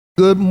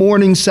Good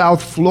morning,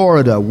 South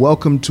Florida.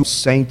 Welcome to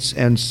Saints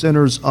and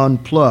Sinners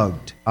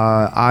Unplugged.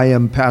 I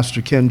am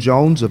Pastor Ken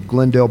Jones of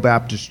Glendale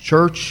Baptist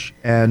Church,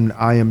 and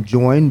I am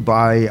joined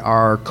by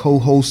our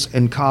co-hosts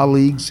and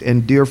colleagues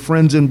and dear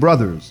friends and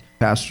brothers,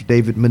 Pastor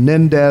David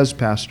Menendez,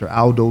 Pastor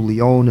Aldo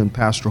Leon, and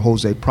Pastor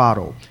Jose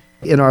Prado.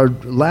 In our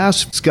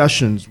last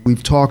discussions,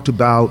 we've talked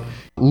about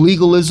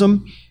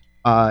legalism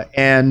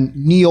and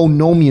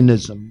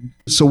neo-nomianism.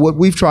 So what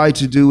we've tried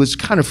to do is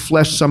kind of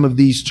flesh some of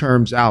these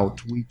terms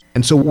out.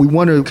 And so we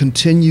want to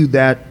continue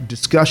that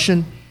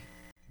discussion.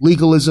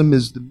 Legalism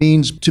is the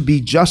means to be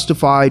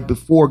justified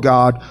before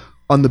God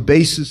on the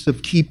basis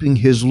of keeping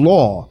his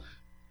law.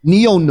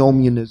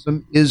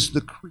 Neo-nomianism is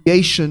the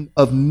creation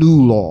of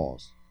new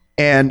laws.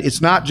 And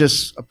it's not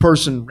just a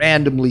person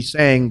randomly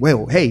saying,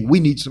 well, hey, we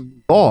need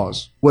some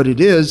laws. What it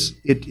is,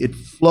 it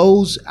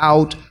flows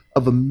out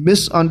of a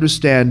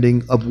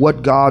misunderstanding of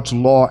what God's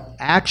law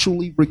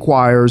actually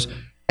requires,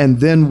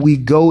 and then we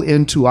go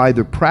into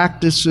either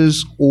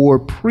practices or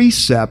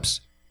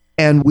precepts,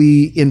 and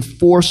we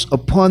enforce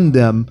upon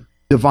them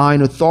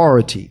divine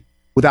authority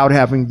without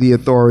having the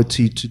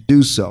authority to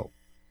do so.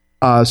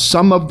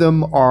 Some of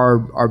them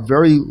are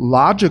very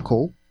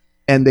logical,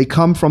 and they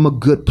come from a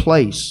good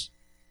place.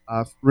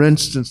 For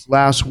instance,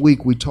 last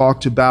week we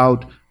talked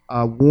about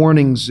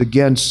warnings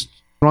against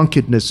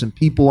drunkenness, and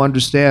people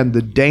understand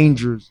the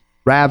dangers,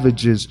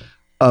 ravages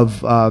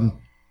of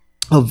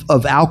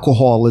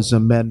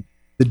alcoholism and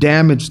the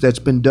damage that's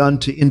been done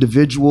to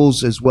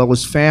individuals as well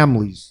as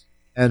families.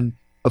 And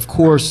of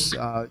course,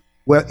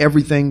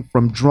 everything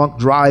from drunk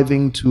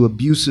driving to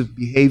abusive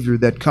behavior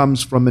that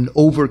comes from an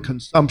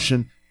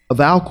overconsumption of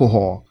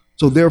alcohol.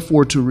 So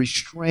therefore, to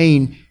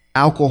restrain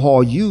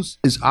alcohol use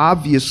is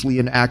obviously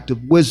an act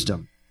of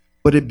wisdom,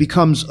 but it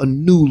becomes a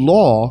new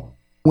law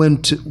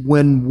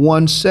when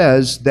one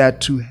says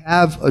that to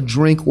have a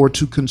drink or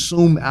to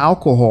consume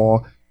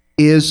alcohol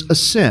is a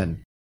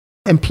sin.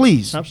 And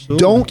please,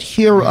 don't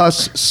hear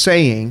us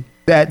saying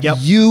that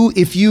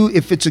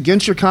if it's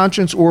against your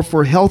conscience or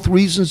for health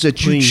reasons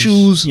that you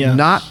choose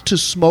not to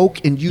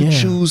smoke and you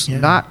choose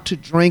not to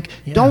drink,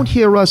 don't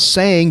hear us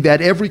saying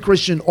that every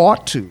Christian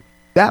ought to.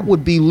 That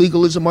would be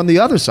legalism on the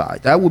other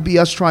side. That would be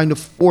us trying to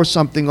force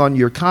something on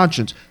your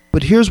conscience.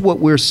 But here's what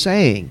we're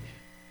saying,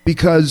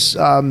 because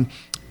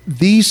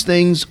these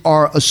things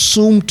are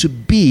assumed to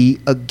be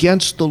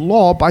against the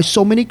law by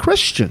so many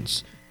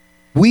Christians.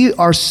 We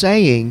are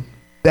saying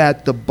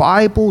that the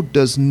Bible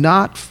does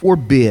not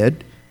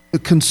forbid the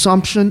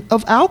consumption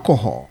of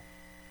alcohol.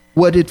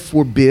 What it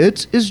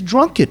forbids is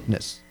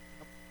drunkenness.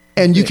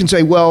 And you can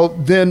say, well,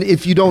 then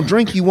if you don't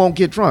drink, you won't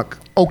get drunk.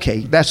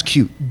 Okay, that's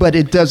cute, but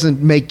it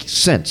doesn't make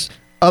sense.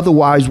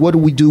 Otherwise, what do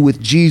we do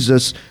with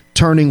Jesus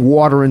turning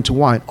water into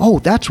wine? Oh,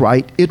 that's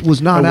right. It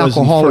was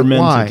non-alcoholic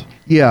wine.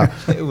 Yeah.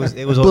 It was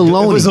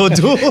baloney.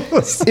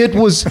 It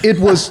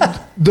was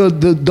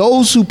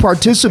those who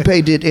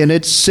participated in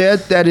it said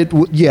that it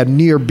was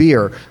near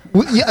beer.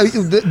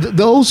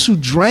 Those who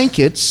drank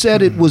it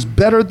said it was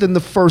better than the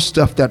first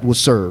stuff that was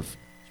served.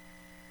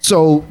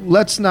 So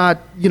let's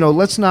not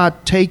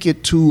take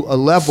it to a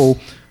level,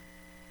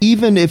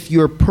 even if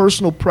your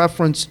personal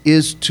preference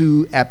is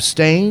to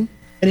abstain.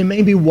 And it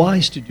may be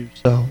wise to do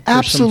so.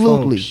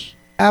 Absolutely.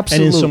 And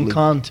in some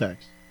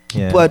context.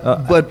 Yeah.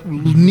 But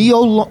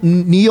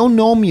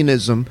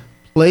neo-nomianism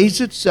plays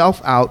itself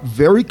out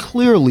very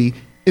clearly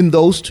in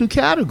those two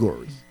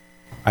categories.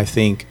 I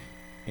think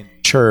in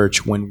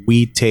church, when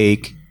we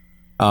take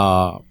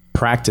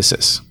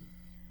practices,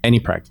 any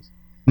practice,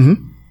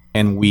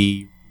 and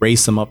we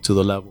raise them up to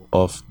the level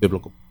of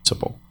biblical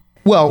principle.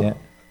 Well,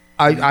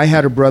 I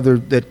had a brother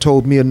that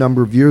told me a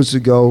number of years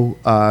ago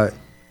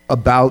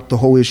about the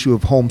whole issue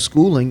of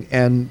homeschooling,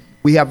 and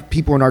we have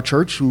people in our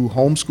church who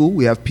homeschool.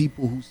 We have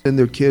people who send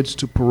their kids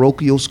to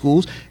parochial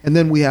schools, and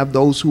then we have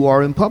those who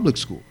are in public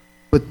school.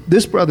 But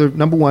this brother,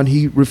 number one,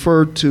 he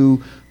referred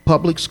to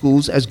public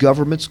schools as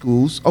government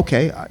schools.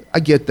 Okay, I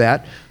get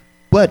that.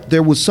 But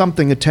there was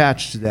something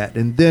attached to that.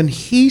 And then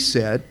he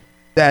said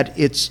that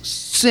it's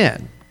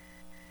sin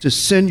to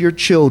send your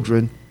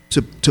children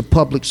to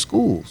public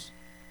schools.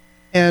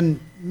 And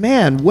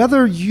man,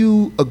 whether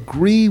you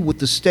agree with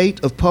the state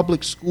of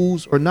public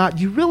schools or not,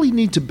 you really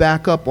need to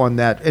back up on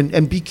that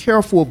and be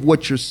careful of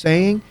what you're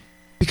saying,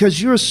 because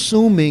you're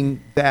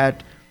assuming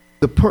that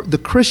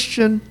the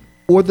Christian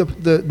or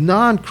the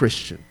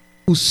non-Christian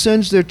who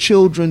sends their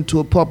children to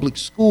a public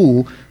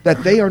school,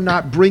 that they are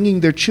not bringing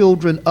their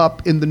children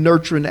up in the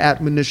nurture and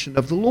admonition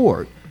of the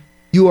Lord.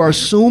 You are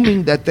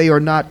assuming that they are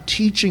not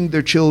teaching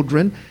their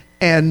children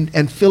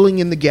and filling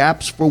in the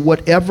gaps for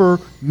whatever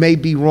may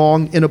be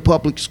wrong in a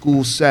public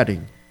school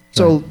setting.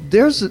 So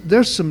there's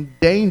some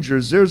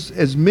dangers. There's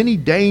as many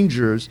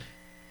dangers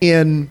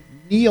in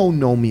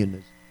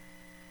neo-nomianism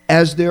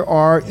as there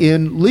are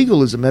in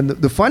legalism. And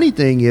the funny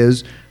thing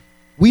is,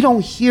 we don't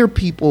hear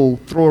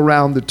people throw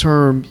around the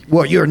term,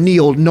 well, you're a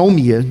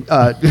neo-nomian,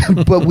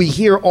 but we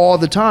hear all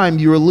the time,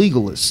 you're a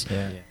legalist.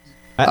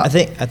 I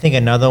think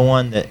another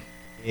one that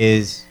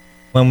is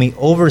when we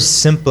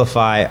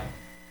oversimplify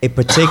a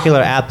particular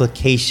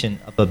application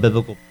of a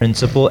biblical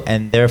principle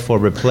and therefore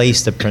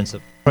replace the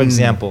principle. For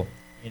example,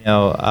 say,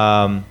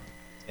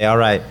 all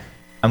right,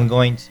 I'm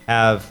going to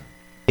have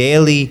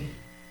daily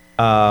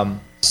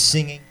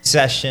singing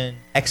session,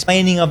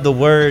 explaining of the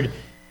word.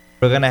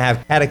 We're going to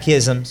have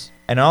catechisms.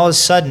 And all of a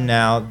sudden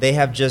now, they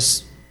have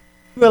just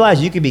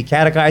realized you could be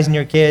catechizing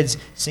your kids,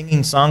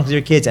 singing songs to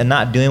your kids, and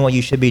not doing what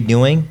you should be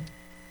doing.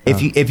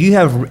 If you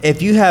have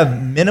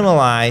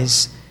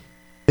minimalized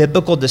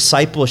biblical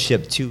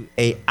discipleship to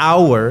an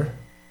hour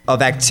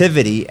of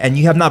activity, and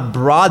you have not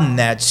broadened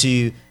that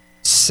to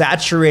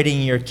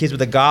saturating your kids with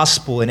the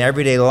gospel in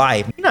everyday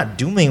life, you're not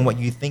doing what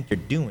you think you're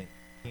doing.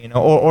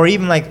 Or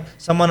even like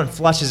someone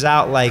flushes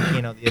out like,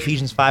 the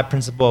Ephesians 5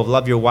 principle of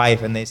love your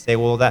wife, and they say,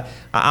 well, that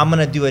I'm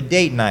going to do a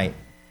date night.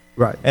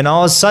 Right. And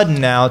all of a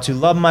sudden now, to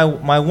love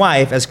my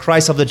wife as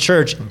Christ of the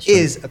church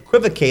is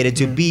equivocated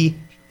to be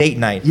date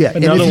night. Yeah,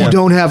 and if you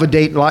don't have a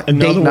date night.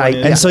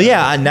 And so,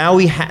 now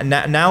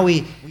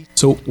we.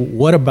 So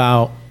what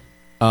about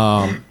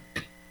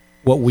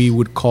what we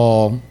would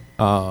call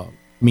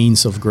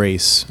means of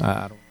grace?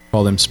 I don't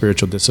call them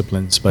spiritual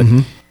disciplines, but...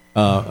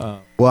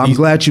 well, I'm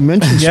glad you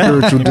mentioned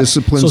spiritual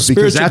disciplines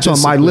because that's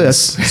on my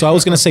list. So I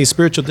was going to say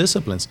spiritual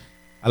disciplines.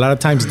 A lot of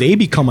times they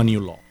become a new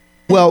law.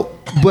 Well,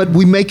 but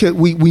we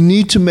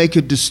need to make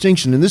a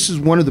distinction, and this is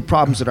one of the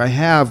problems that I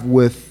have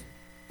with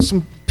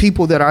some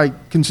people that I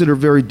consider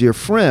very dear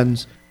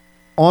friends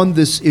on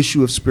this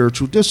issue of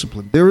spiritual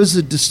discipline. There is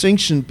a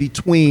distinction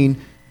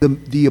between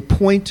the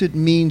appointed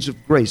means of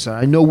grace.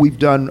 I know we've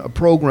done a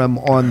program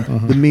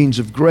on the means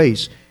of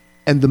grace.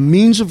 And the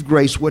means of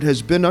grace, what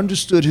has been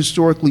understood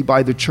historically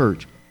by the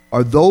church,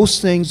 are those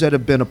things that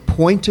have been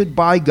appointed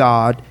by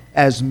God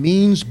as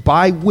means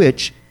by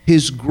which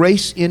his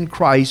grace in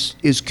Christ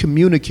is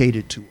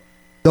communicated to us.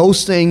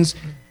 Those things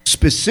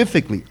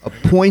specifically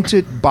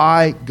appointed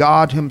by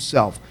God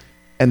himself.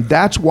 And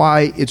that's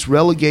why it's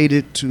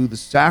relegated to the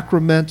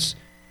sacraments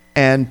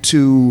and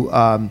to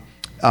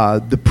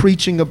the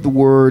preaching of the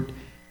word.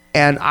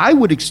 And I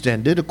would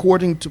extend it,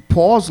 according to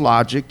Paul's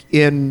logic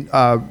in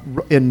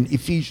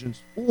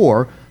Ephesians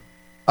 4,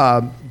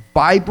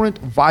 vibrant,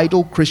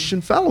 vital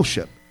Christian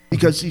fellowship.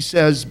 Because he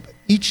says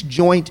each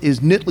joint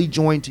is knitly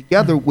joined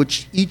together,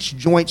 which each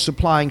joint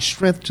supplying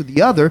strength to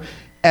the other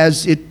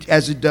as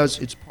it does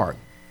its part.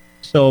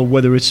 So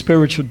whether it's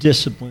spiritual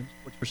disciplines,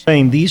 what you're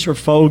saying, these are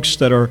folks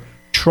that are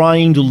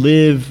trying to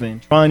live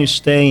and trying to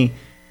stay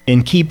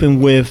in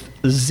keeping with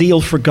the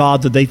zeal for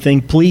God that they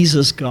think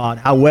pleases God.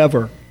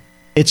 However,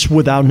 it's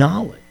without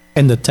knowledge.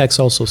 And the text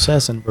also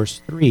says in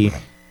verse 3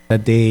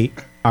 that they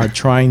are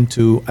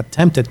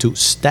attempted to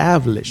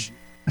establish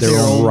their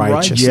own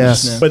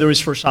righteousness. Yes. Whether it's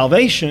for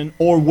salvation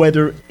or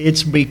whether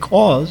it's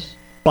because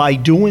by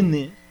doing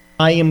this,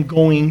 I am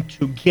going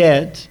to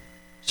get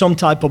some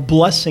type of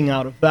blessing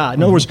out of that.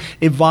 In other words,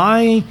 if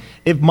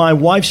my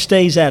wife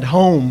stays at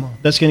home,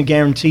 that's going to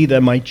guarantee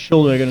that my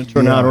children are going to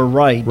turn out all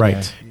right.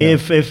 Right. Yeah.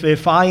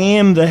 If I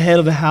am the head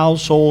of the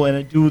household and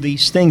I do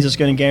these things, it's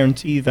going to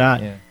guarantee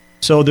that. Yeah.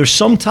 So there's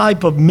some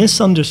type of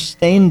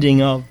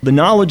misunderstanding of the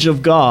knowledge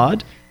of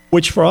God,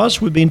 which for us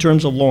would be in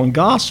terms of law and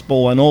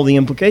gospel and all the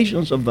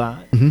implications of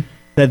that,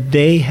 that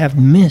they have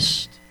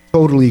missed.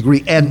 Totally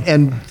agree.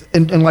 And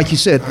like you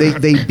said,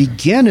 they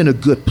begin in a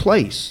good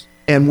place.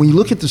 And when you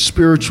look at the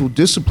spiritual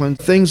discipline,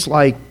 things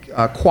like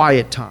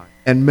quiet time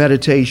and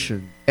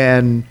meditation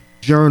and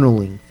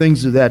journaling,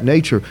 things of that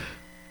nature,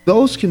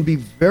 those can be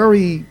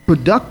very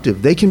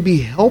productive. They can be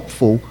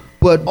helpful,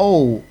 but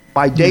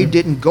my day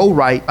didn't go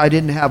right. I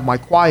didn't have my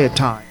quiet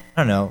time.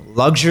 I don't know,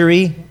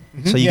 luxury.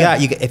 So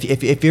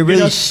if you're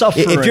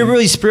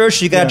really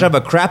spiritual, you got to drive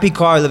a crappy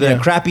car, live in a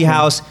crappy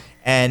house,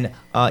 and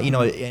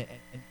and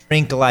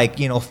drink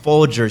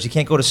Folgers. You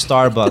can't go to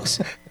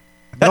Starbucks.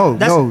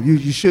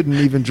 You shouldn't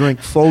even drink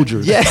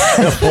Folgers. Yeah,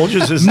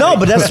 Folgers is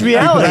but that's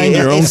reality.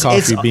 Your own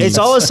coffee beans. It's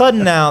all of a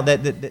sudden now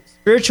that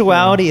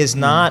spirituality is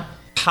not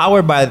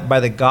powered by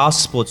the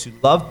gospel to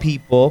love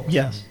people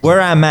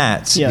where I'm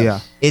at. Yes. Yeah.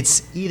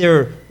 It's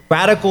either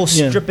radical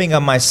stripping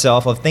of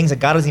myself of things that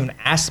God doesn't even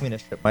ask me to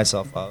strip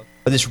myself of,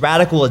 but there's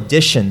radical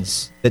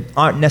additions that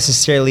aren't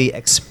necessarily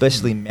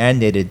explicitly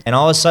mandated. And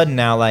all of a sudden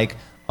now, like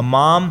a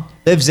mom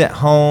lives at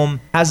home,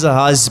 has a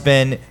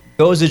husband,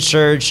 goes to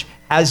church,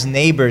 has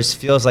neighbors,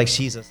 feels like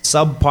she's a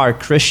subpar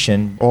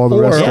Christian.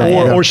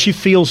 Or she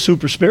feels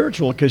super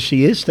spiritual because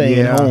she is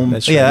staying at home.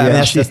 That's the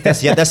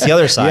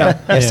other side.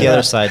 That's the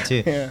other side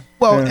too. Yeah.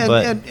 Well,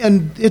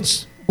 and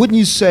it's, wouldn't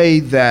you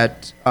say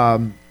that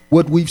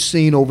what we've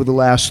seen over the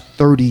last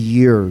 30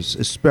 years,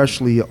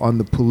 especially on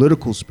the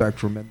political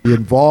spectrum and the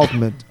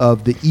involvement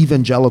of the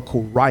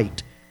evangelical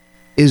right,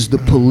 is the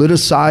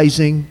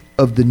politicizing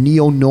of the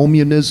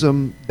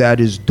neo-nomianism that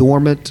is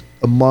dormant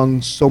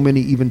among so many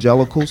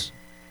evangelicals,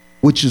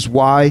 which is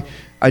why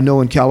I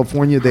know in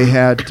California they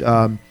had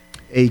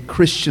a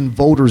Christian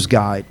voters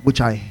guide,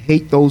 which I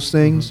hate those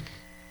things,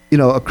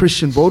 a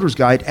Christian voters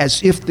guide,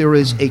 as if there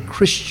is a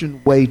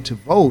Christian way to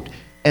vote.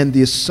 And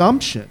the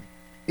assumption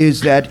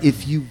is that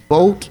if you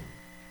vote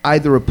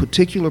either a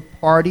particular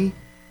party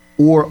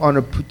or on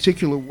a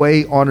particular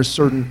way on a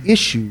certain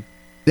issue,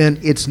 then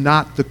it's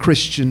not the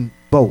Christian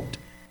vote.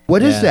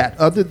 What is that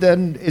other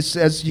than, it's,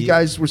 as you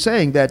guys were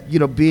saying, that,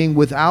 being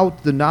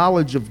without the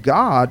knowledge of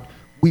God,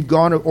 we've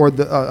gone, or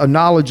a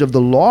knowledge of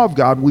the law of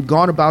God, we've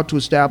gone about to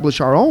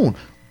establish our own.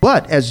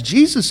 But as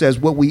Jesus says,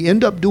 what we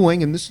end up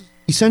doing, and this is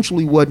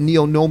essentially what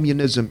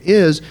neo-nomianism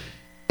is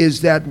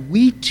that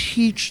we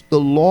teach the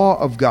law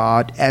of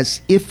God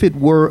as if it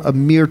were a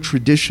mere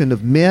tradition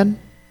of men,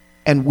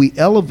 and we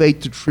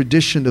elevate the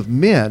tradition of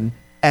men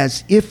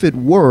as if it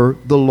were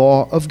the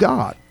law of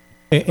God.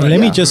 And let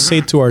me just say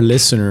to our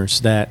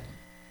listeners that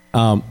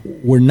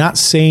we're not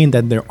saying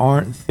that there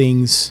aren't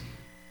things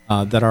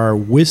that are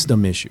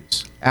wisdom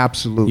issues.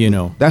 Absolutely.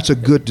 That's a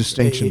good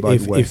distinction, by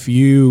the way. If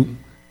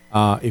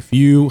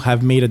you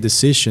have made a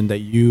decision that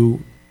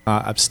you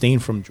abstain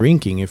from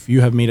drinking, if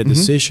you have made a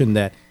decision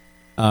that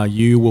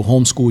you will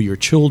homeschool your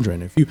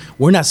children,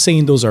 we're not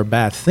saying those are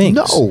bad things.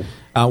 No.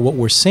 What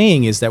we're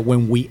saying is that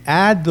when we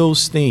add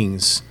those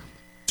things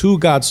to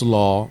God's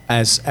law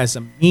as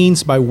a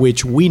means by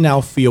which we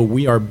now feel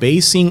we are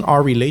basing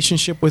our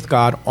relationship with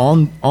God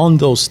on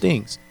those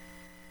things,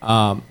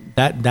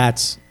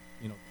 that's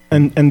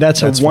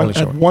at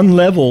one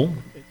level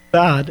it's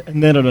bad,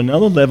 and then at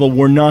another level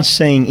we're not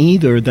saying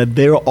either that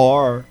there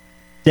are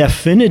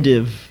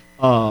definitive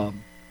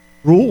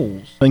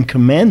rules and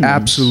commandments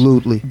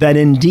absolutely that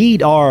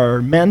indeed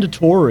are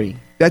mandatory,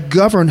 that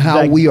govern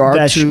how we are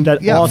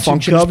to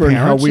function, govern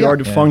how we are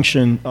to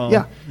function.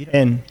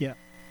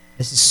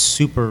 This is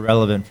super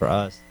relevant for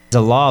us. It's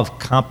a law of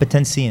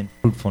competency and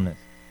fruitfulness.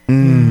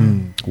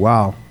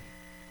 Wow.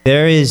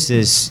 There is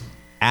this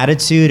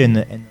attitude in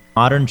the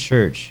modern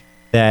church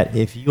that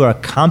if you are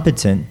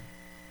competent,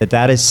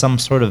 that is some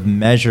sort of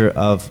measure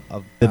of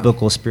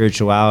biblical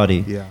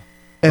spirituality. Yeah.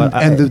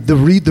 And the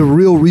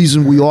real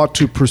reason we ought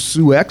to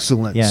pursue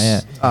excellence.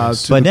 To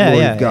the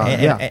glory of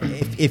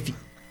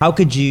God. How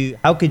could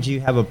you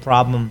have a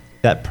problem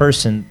with that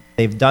person?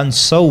 They've done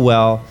so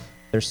well.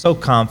 They're so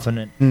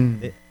confident.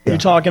 You're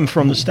talking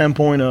from the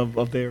standpoint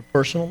of their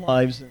personal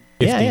lives.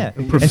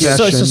 And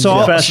So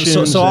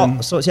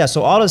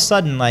all of a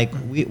sudden, like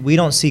we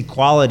don't see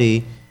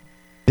quality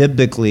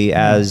biblically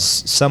as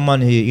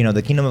someone who,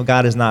 the kingdom of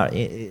God is not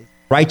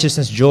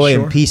righteousness, joy,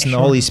 and peace in the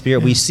Holy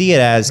Spirit. We see it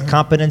as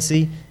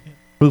competency,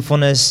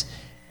 fruitfulness,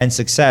 and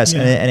success,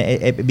 and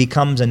it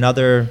becomes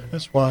another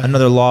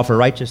law for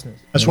righteousness.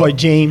 That's why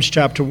James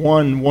chapter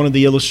 1, one of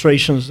the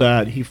illustrations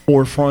that he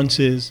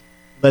forefronts is,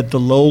 let the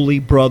lowly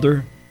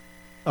brother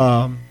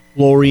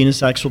glory in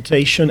his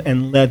exaltation,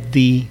 and let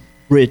the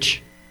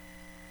rich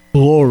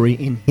glory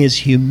in his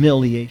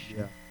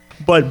humiliation.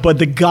 But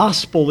the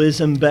gospel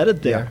is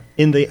embedded there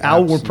in the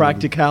outward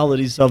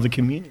practicalities of the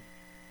community.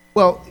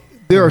 Well,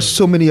 there are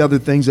so many other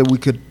things that we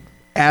could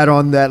add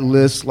on that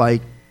list,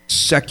 like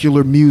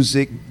secular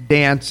music,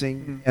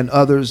 dancing, and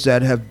others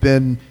that have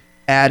been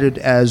added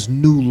as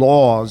new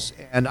laws.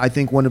 And I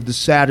think one of the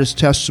saddest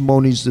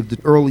testimonies of the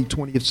early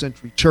 20th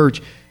century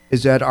church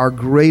is that our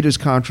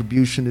greatest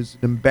contribution is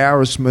an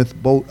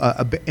embarrassment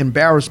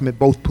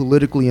both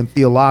politically and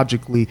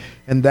theologically,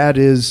 and that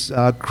is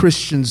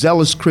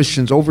overzealous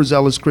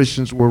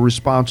Christians were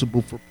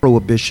responsible for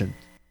prohibition.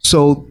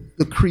 So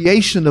the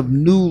creation of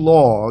new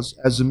laws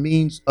as a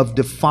means of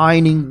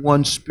defining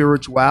one's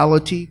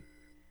spirituality,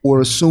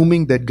 or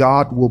assuming that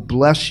God will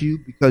bless you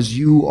because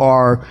you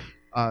are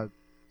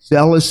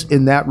zealous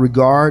in that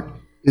regard,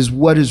 is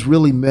what is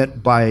really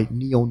meant by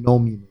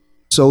neo-nomianism.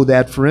 So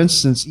that, for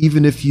instance,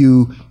 even if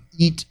you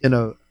eat in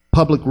a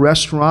public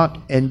restaurant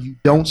and you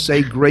don't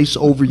say grace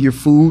over your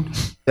food,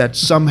 that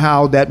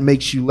somehow that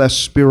makes you less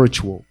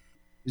spiritual.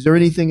 Is there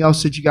anything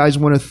else that you guys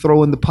want to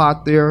throw in the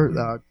pot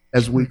there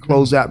as we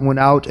close that one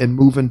out and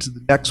move into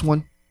the next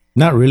one?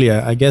 Not really.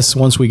 I guess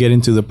once we get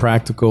into the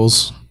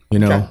practicals,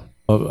 I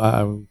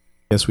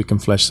guess we can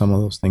flesh some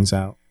of those things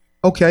out.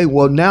 Okay,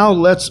 well, now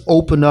let's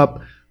open up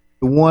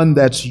the one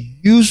that's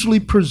usually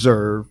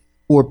preserved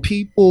for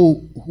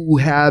people who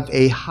have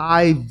a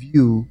high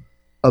view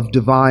of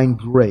divine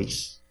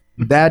grace.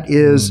 That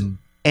is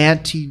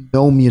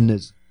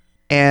antinomianism.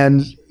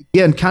 And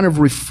again, kind of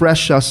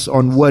refresh us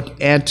on what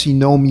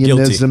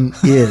antinomianism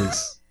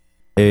is.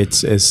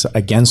 It's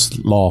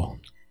against law.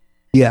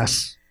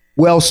 Yes,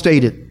 well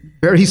stated,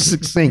 very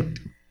succinct.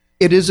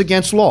 It is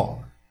against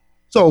law.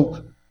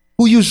 So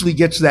who usually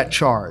gets that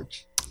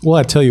charge? Well,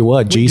 I tell you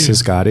what,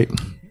 Jesus got it.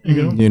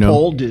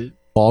 Paul did.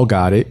 Paul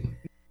got it.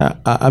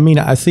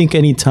 I think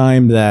any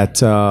time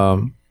that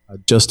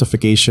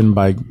justification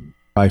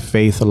by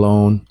faith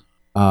alone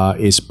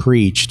is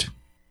preached,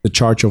 the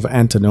charge of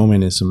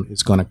antinomianism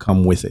is going to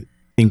come with it.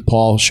 I think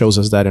Paul shows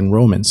us that in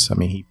Romans.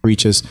 He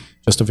preaches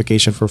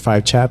justification for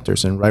 5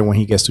 chapters, and right when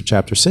he gets to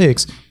chapter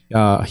 6,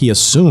 he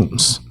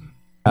assumes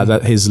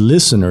that his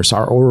listeners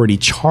are already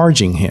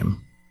charging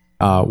him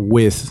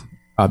with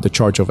the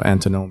charge of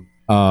antinomianism.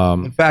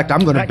 In fact,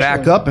 I'm going to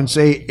back up and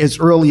say as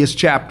early as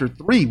chapter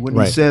 3 when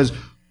he says,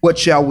 what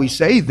shall we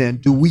say then?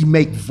 Do we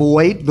make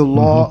void the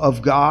law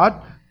of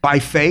God by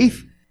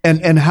faith?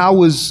 And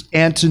how is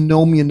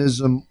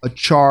antinomianism a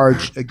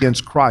charge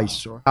against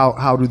Christ, or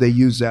how do they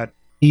use that?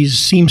 He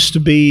seems to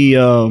be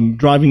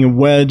driving a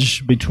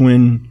wedge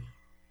between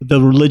the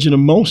religion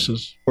of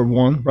Moses, for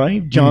one,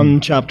 right?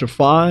 John chapter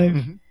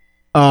 5.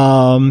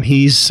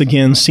 He's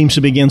again seems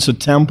to be against the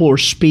temple, or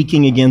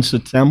speaking against the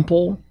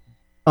temple.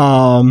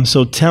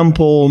 So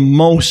temple,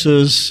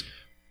 Moses,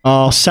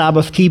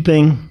 Sabbath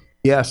keeping.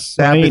 Yes,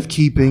 Sabbath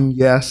keeping.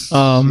 Yes,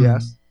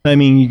 yes. I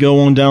mean, you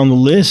go on down the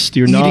list.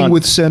 You're eating not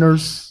with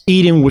sinners.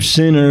 Eating with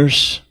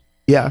sinners.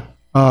 Yeah.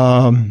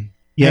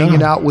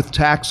 Hanging out with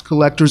tax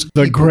collectors.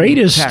 The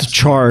greatest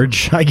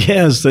charge, I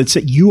guess, that's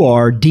that you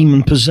are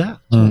demon possessed.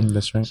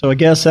 That's right. So I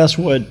guess that's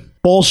what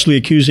falsely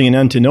accusing an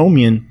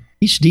antinomian.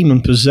 He's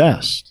demon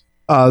possessed.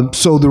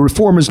 So the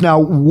Reformers now,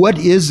 what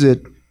is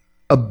it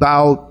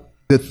about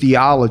the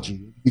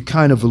theology? You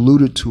kind of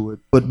alluded to it,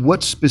 but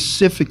what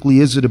specifically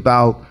is it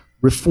about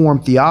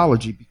Reformed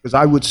theology? Because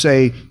I would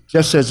say,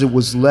 just as it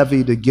was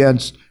levied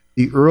against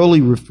the early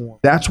Reform,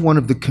 that's one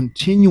of the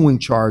continuing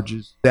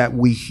charges that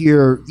we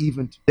hear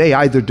even today,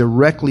 either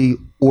directly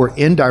or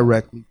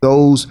indirectly,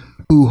 those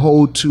who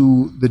hold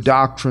to the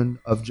doctrine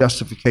of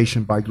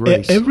justification by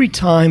grace. Every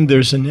time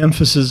there's an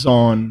emphasis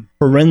on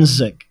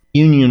forensic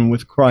union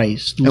with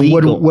Christ,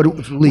 legal. And what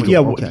legal? Yeah,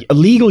 okay. A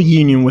legal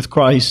union with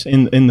Christ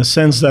in the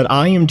sense that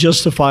I am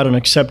justified and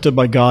accepted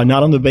by God,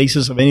 not on the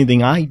basis of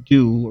anything I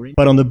do,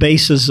 but on the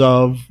basis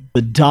of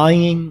the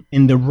dying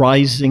and the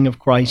rising of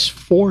Christ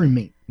for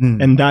me.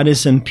 And that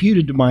is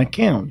imputed to my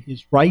account.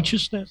 His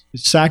righteousness,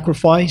 his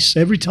sacrifice,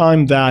 every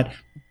time that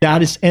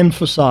is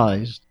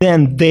emphasized,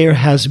 then there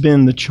has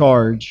been the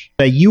charge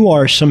that you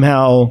are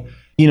somehow,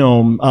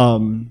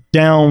 downplaying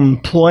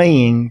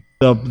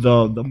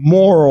the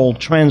moral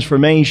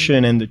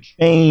transformation and the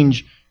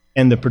change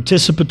and the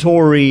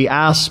participatory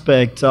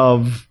aspect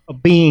of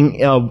being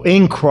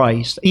in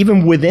Christ.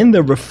 Even within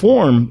the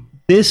Reform,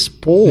 this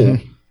pull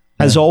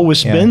has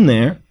always been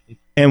there.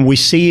 And we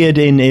see it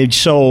in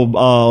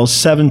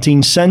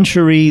 17th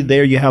century.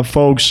 There you have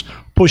folks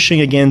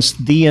pushing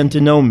against the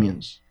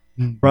antinomians,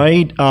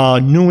 right?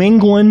 New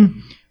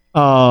England,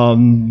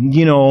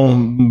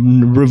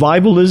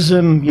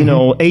 revivalism,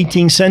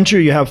 18th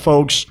century, you have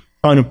folks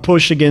trying to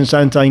push against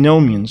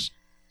antinomians.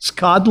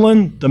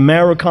 Scotland, the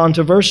Mara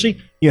controversy,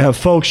 you have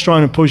folks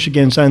trying to push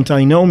against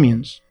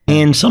antinomians.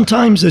 And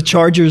sometimes the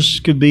charges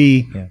could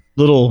be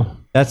little...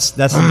 That's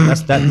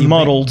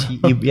muddled.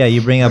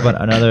 You bring up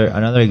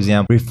another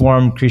example.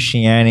 Reformed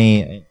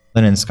Christianity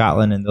in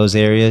Scotland and those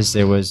areas.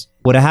 There was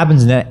what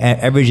happens in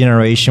every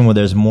generation where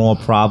there's moral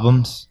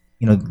problems.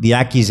 The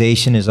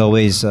accusation is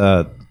always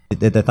the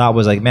thought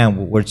was like,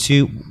 man, we're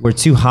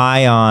too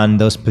high on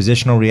those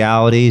positional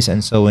realities,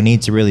 and so we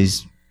need to really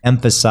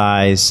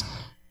emphasize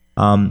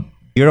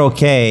you're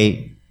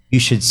okay. You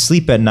should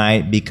sleep at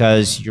night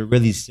because you're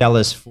really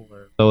zealous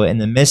for. So in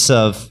the midst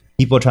of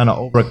people trying to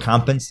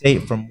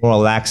overcompensate for moral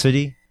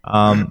laxity.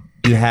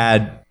 You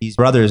had these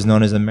brothers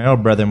known as the Merrill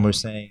Brethren were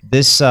saying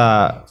this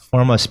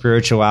form of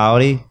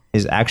spirituality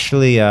is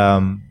actually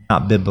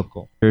not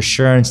biblical. Your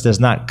assurance does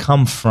not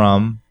come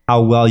from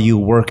how well you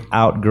work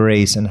out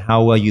grace and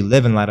how well you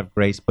live in light of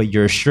grace, but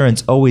your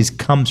assurance always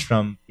comes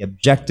from the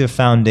objective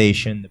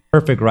foundation, the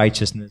perfect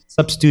righteousness,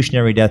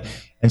 substitutionary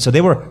death. And so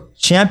they were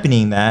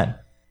championing that.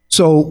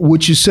 So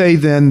would you say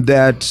then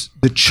that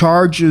the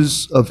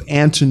charges of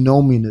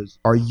antinomianism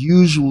are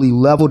usually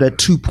leveled at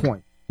 2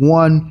 points?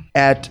 One,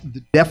 at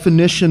the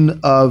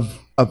definition of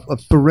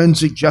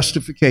forensic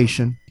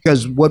justification,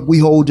 because what we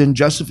hold in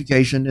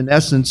justification, in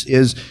essence,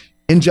 is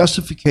in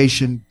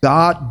justification,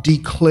 God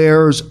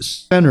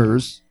declares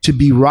sinners to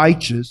be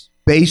righteous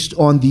based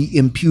on the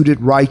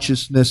imputed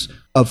righteousness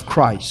of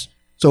Christ.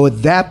 So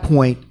at that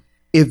point,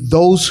 if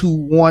those who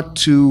want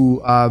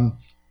to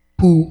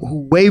who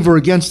waver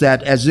against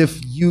that as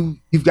if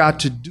you've got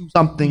to do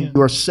something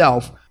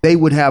yourself, they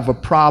would have a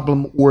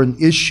problem or an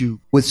issue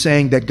with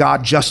saying that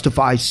God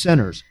justifies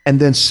sinners.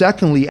 And then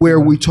secondly, where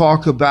we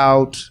talk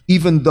about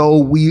even though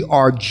we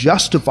are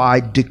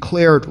justified,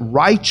 declared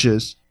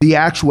righteous, the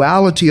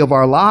actuality of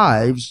our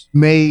lives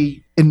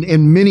may,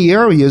 in many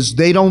areas,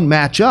 they don't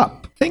match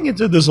up. I think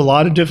there's a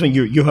lot of different,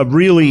 you have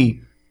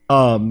really,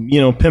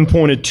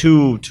 pinpointed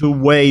two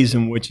ways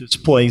in which this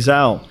plays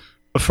out.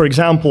 For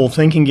example,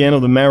 thinking again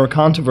of the Mara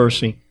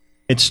controversy,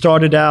 it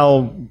started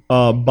out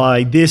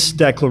by this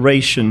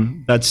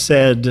declaration that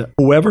said,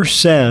 whoever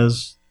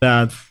says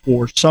that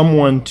for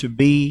someone to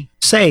be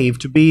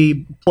saved, to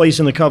be placed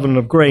in the covenant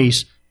of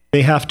grace,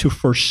 they have to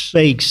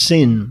forsake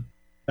sin,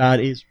 that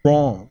is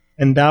wrong.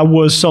 And that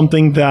was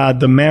something that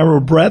the Mara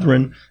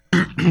brethren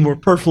were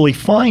perfectly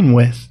fine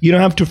with. You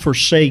don't have to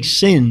forsake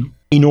sin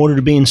in order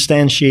to be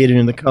instantiated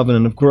in the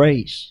covenant of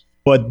grace.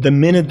 But the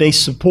minute they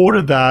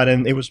supported that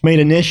and it was made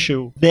an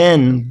issue,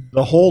 then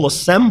the whole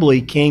assembly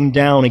came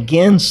down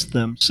against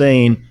them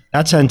saying,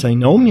 that's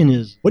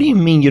antinomianism. What do you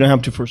mean you don't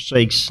have to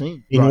forsake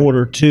sin in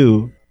order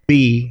to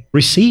be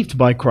received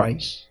by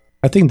Christ?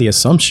 I think the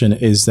assumption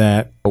is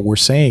that what we're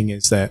saying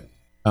is that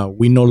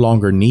we no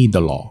longer need the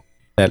law,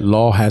 that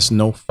law has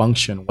no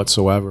function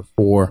whatsoever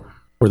for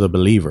the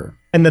believer.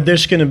 And that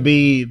there's going to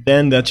be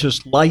then that's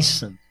just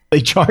license. They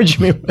charge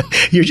me.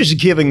 You're just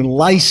giving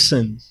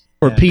license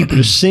for people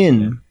to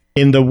sin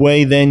in the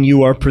way then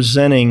you are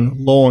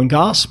presenting law and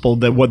gospel,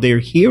 that what they're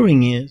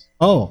hearing is,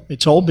 oh,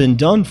 it's all been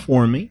done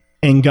for me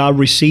and God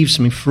receives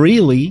me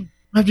freely.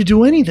 I don't have to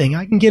do anything.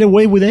 I can get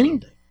away with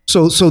anything.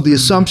 So the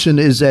assumption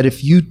is that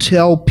if you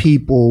tell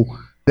people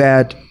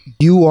that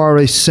you are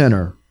a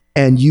sinner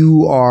and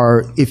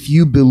if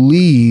you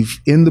believe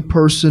in the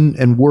person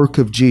and work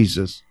of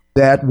Jesus,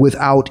 that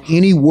without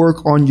any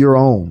work on your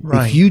own,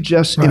 if you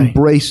just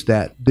embrace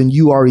that, then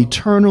you are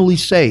eternally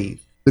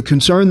saved. The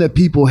concern that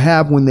people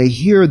have when they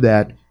hear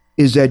that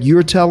is that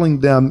you're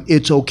telling them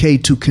it's okay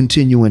to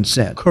continue in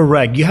sin.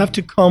 Correct. You have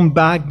to come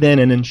back then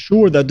and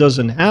ensure that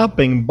doesn't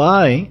happen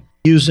by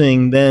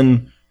using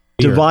then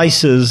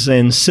devices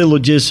and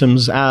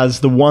syllogisms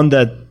as the one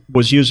that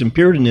was used in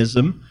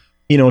Puritanism.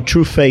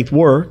 True faith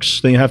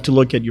works. Then you have to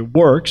look at your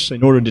works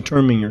in order to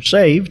determine you're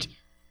saved.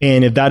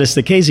 And if that is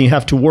the case, you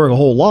have to work a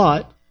whole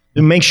lot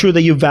to make sure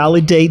that you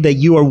validate that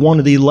you are one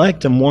of the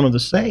elect and one of the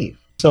saved.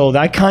 So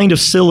that kind of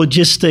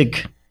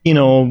syllogistic,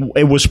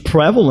 it was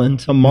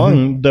prevalent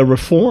among the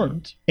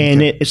Reformed.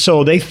 And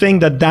so they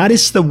think that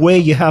is the way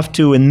you have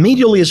to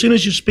immediately, as soon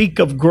as you speak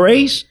of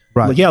grace,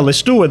 like, yeah,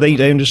 let's do it.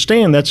 They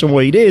understand that's the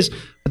way it is.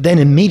 But then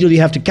immediately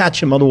you have to catch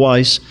them.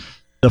 Otherwise,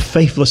 the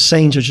faithless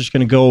saints are just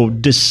going to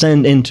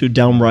descend into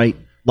downright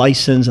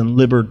license and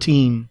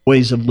libertine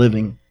ways of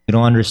living. You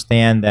don't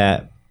understand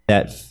that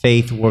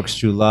faith works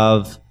through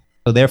love.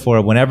 So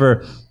therefore,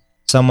 whenever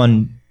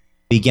someone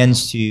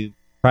begins to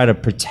try to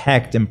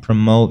protect and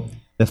promote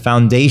the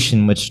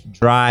foundation which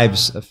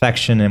drives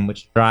affection and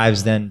which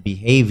drives then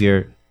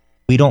behavior,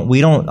 we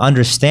don't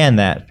understand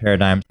that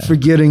paradigm.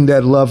 Forgetting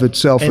that love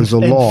itself is a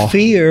law.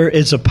 Fear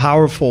is a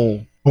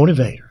powerful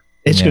motivator.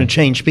 It's going to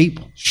change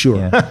people. Sure.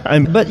 Yeah.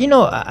 But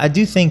I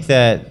do think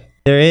that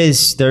there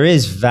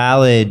is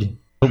valid.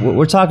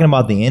 We're talking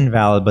about the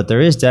invalid, but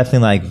there is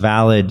definitely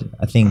valid,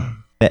 I think,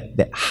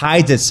 that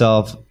hides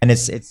itself, and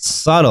it's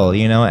subtle,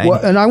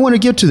 And I want to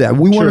get to that.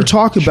 We want to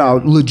talk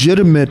about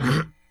legitimate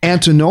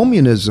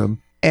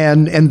antinomianism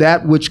and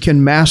that which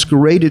can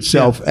masquerade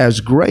itself as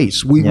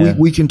grace.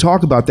 We can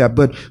talk about that.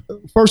 But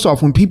first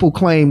off, when people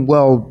claim,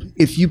 well,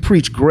 if you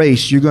preach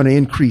grace, you're going to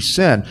increase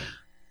sin,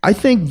 I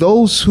think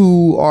those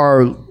who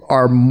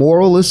are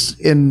moralists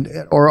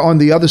or on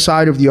the other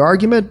side of the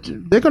argument,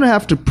 they're going to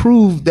have to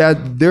prove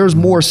that there's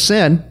more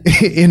sin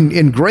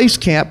in grace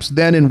camps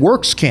than in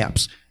works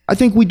camps. I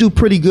think we do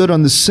pretty good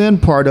on the sin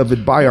part of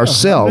it by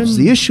ourselves.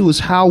 The issue is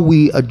how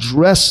we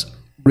address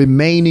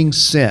remaining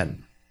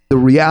sin, the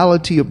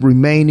reality of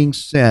remaining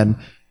sin,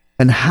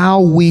 and how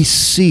we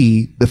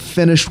see the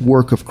finished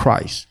work of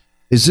Christ.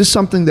 Is this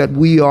something that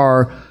we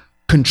are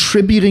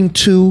contributing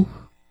to,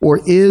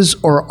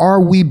 or are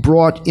we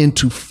brought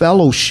into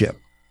fellowship,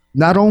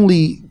 not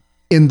only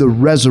in the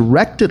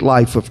resurrected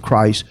life of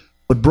Christ,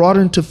 but brought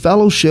into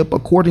fellowship,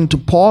 according to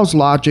Paul's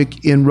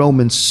logic in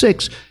Romans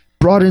 6,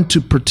 brought into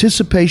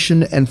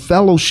participation and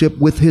fellowship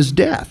with his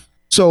death.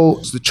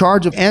 So the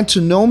charge of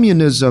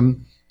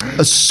antinomianism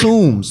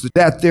assumes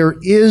that there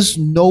is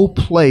no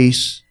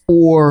place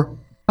for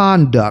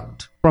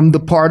conduct from the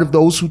part of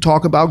those who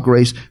talk about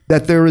grace,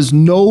 that there is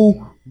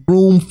no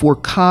room for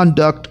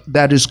conduct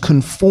that is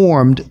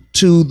conformed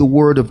to the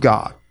Word of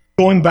God.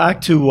 Going back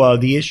to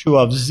the issue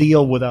of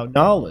zeal without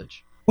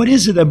knowledge, what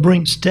is it that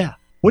brings death?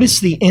 What is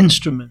the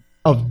instrument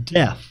of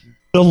death?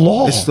 The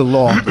law. It's the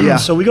law. Yeah.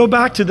 So we go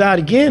back to that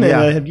again,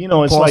 and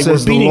it's Paul like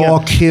says we're beating the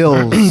law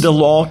kills. The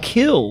law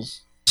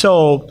kills.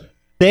 So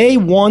they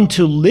want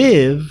to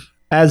live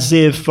as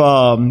if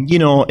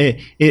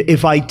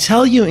if I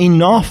tell you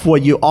enough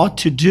what you ought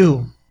to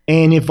do,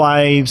 and if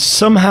I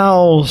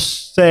somehow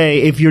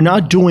say if you're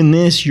not doing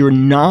this, you're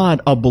not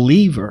a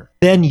believer,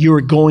 then you're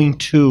going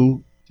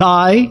to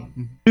die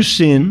to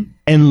sin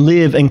and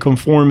live in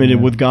conformity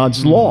with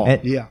God's law.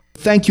 Yeah.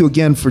 Thank you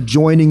again for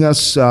joining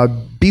us.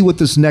 Be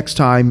with us next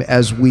time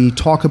as we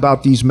talk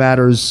about these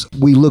matters.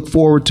 We look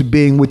forward to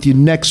being with you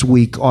next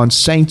week on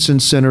Saints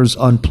and Sinners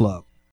Unplugged.